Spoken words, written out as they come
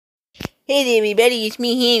Hey there everybody, it's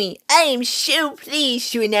me Hammie. I am so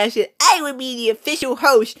pleased to announce that I will be the official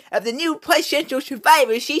host of the new Plush Central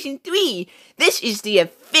Survivor Season 3. This is the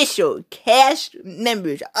official cast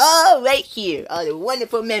members, all right here, all the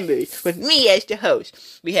wonderful members, with me as the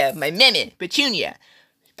host. We have my meme, Petunia,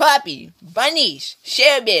 Poppy, Bunice,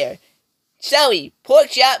 Share Bear, Sully,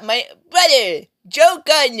 Porkchop, my brother,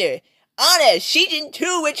 Gardiner, Anna, Season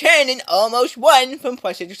 2 return and almost won from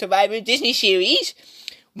Plush Central Survivor Disney series.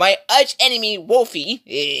 My arch enemy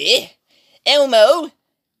Wolfee, Elmo,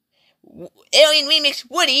 Alien Remix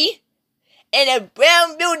Woody, and a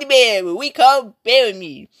brown builder bear we call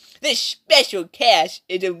Bearamy. This special cast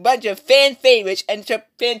is a bunch of fan favorites and some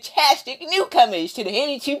fantastic newcomers to the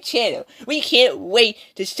YouTube channel. We can't wait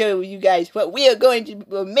to show you guys what we are going to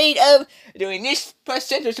be made of during this Plush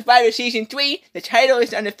Central Survivor Season 3. The title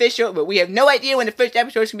is unofficial, but we have no idea when the first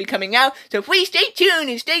episode is going to be coming out, so please stay tuned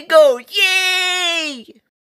and stay gold. Yay!